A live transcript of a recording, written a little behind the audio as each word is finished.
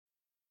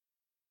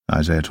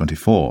Isaiah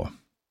 24.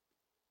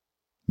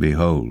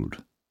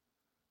 Behold,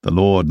 the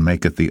Lord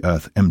maketh the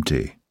earth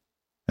empty,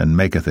 and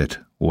maketh it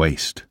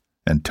waste,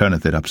 and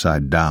turneth it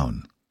upside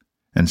down,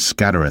 and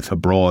scattereth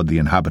abroad the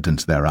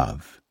inhabitants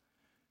thereof.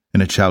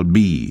 And it shall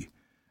be,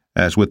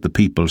 as with the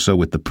people, so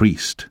with the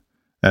priest,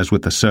 as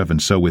with the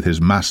servant, so with his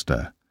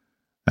master,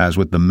 as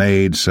with the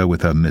maid, so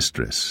with her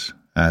mistress,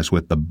 as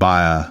with the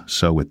buyer,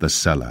 so with the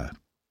seller,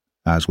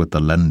 as with the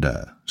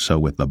lender, so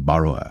with the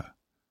borrower,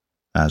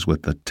 as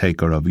with the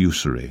taker of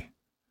usury,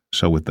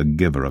 so with the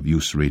giver of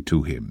usury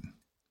to him.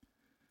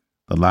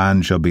 The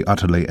land shall be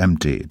utterly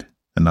emptied,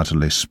 and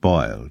utterly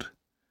spoiled.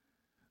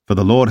 For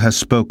the Lord has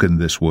spoken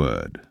this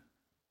word.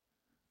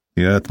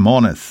 The earth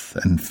mourneth,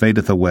 and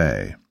fadeth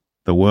away.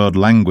 The world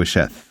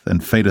languisheth,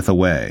 and fadeth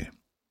away.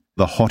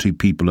 The haughty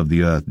people of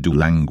the earth do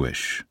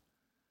languish.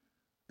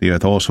 The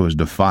earth also is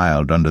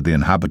defiled under the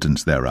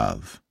inhabitants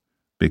thereof,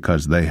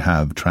 because they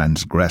have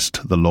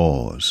transgressed the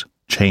laws,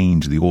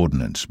 changed the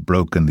ordinance,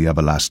 broken the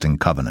everlasting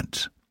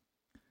covenant.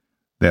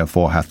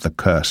 Therefore hath the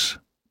curse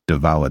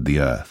devoured the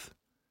earth,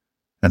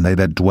 and they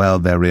that dwell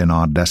therein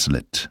are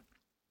desolate.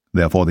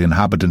 Therefore the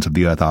inhabitants of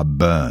the earth are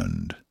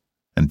burned,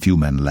 and few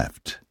men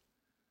left.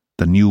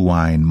 The new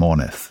wine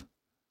mourneth,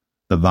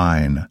 the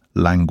vine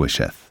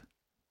languisheth,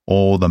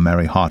 all the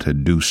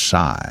merry-hearted do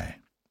sigh.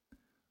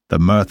 The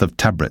mirth of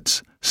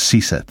tabrets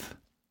ceaseth,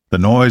 the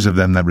noise of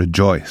them that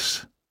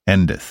rejoice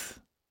endeth,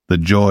 the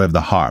joy of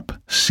the harp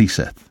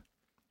ceaseth.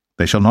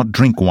 They shall not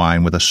drink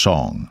wine with a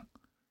song.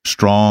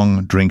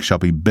 Strong drink shall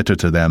be bitter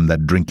to them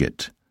that drink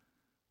it.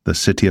 The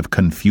city of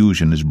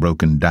confusion is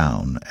broken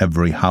down,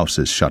 every house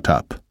is shut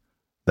up,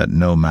 that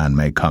no man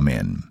may come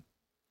in.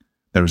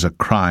 There is a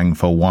crying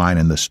for wine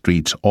in the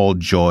streets, all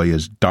joy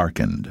is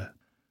darkened.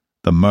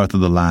 The mirth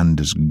of the land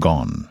is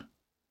gone.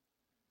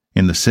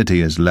 In the city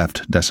is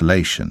left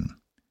desolation,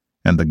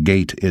 and the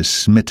gate is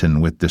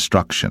smitten with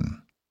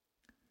destruction.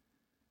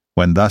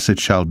 When thus it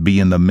shall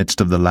be in the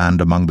midst of the land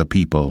among the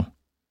people,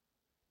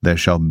 there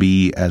shall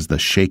be as the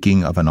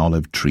shaking of an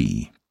olive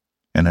tree,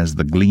 and as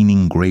the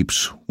gleaning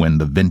grapes when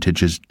the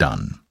vintage is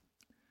done.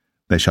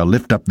 They shall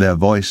lift up their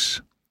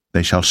voice,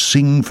 they shall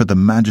sing for the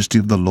majesty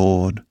of the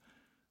Lord,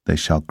 they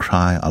shall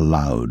cry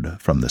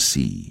aloud from the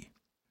sea.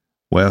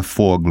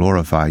 Wherefore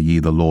glorify ye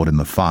the Lord in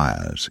the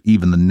fires,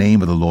 even the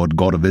name of the Lord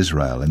God of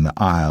Israel in the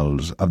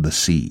isles of the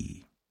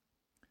sea.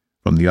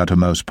 From the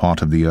uttermost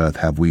part of the earth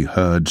have we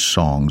heard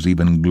songs,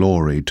 even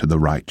glory to the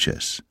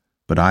righteous.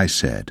 But I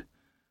said,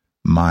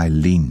 my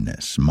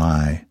leanness,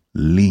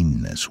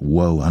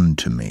 woe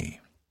unto me.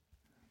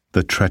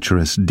 The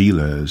treacherous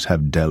dealers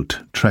have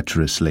dealt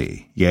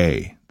treacherously,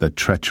 yea, the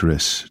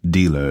treacherous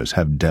dealers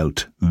have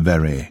dealt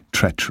very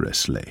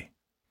treacherously.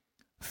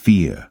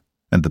 Fear,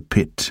 and the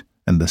pit,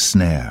 and the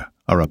snare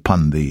are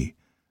upon thee,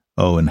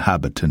 O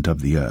inhabitant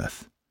of the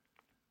earth.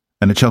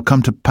 And it shall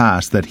come to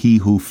pass that he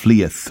who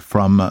fleeth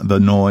from the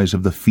noise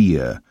of the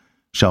fear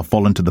shall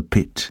fall into the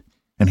pit,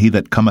 and he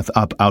that cometh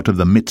up out of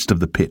the midst of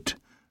the pit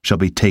shall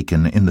be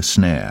taken in the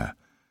snare.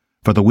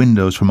 For the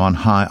windows from on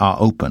high are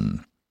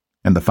open,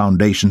 and the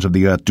foundations of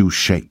the earth do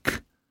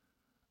shake.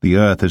 The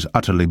earth is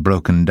utterly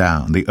broken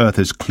down, the earth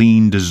is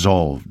clean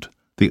dissolved,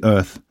 the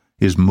earth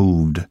is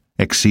moved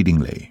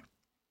exceedingly.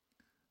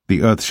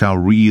 The earth shall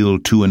reel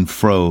to and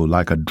fro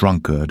like a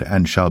drunkard,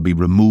 and shall be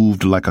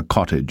removed like a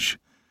cottage,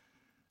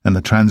 and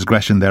the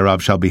transgression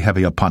thereof shall be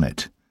heavy upon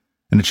it,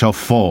 and it shall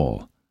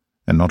fall,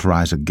 and not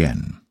rise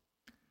again.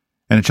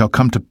 And it shall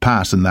come to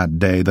pass in that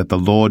day that the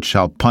Lord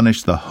shall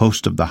punish the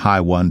host of the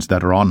high ones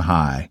that are on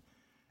high,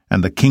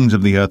 and the kings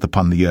of the earth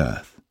upon the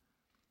earth.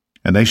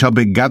 And they shall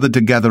be gathered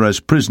together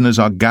as prisoners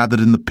are gathered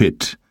in the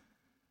pit,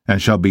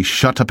 and shall be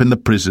shut up in the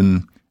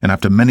prison, and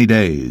after many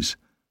days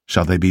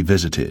shall they be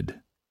visited.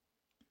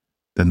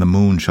 Then the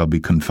moon shall be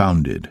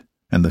confounded,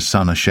 and the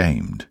sun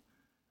ashamed,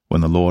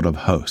 when the Lord of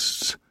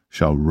hosts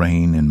shall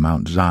reign in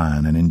Mount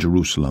Zion and in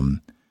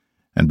Jerusalem,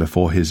 and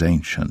before his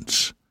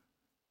ancients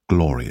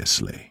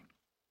gloriously.